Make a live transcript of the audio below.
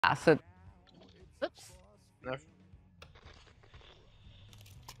Acid. Oops. No.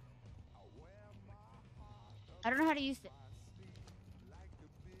 I don't know how to use it.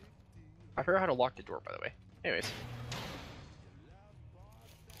 I forgot how to lock the door, by the way. Anyways.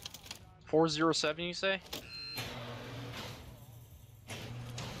 407, you say?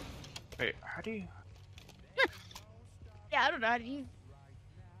 Wait, how do you... Yeah, I don't know how to use it.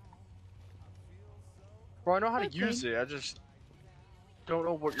 Well, I know how to Okay. use it, I just... don't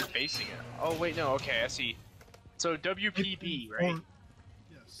know what you're basing it. Oh, wait, no, okay, I see. So, WPB, right?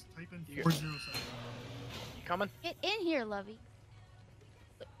 Yes, type in You- 407. You coming? Get in here, Lovey.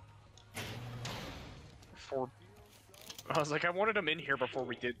 For... I was like, I wanted him in here before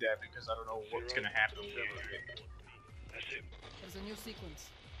we did that, because I don't know what's gonna happen. There's a new sequence.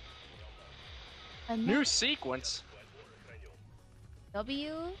 A New sequence?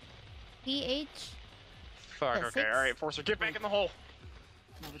 W, P, H. Fuck, The okay, six? alright, Forcer, get back in the hole!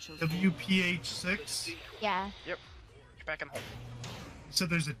 Now it shows WPH6? You Yeah. Get back in the hole. said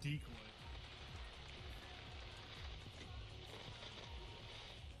there's a decoy.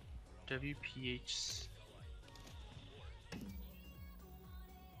 WPH...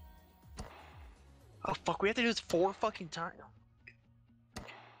 Oh fuck, we have to do this 4 fucking times.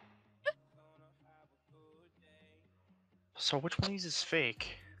 So which one of these is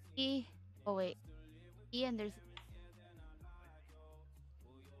fake? E. Oh wait. E and there's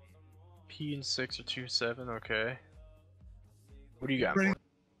P and 6 are 2-7, okay. What do you got? Ready? Is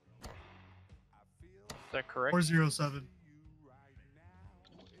that correct? 407.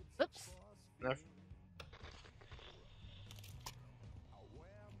 oops. No.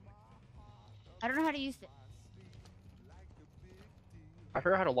 I don't know how to use it. I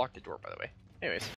forgot how to lock the door, by the way. Anyways.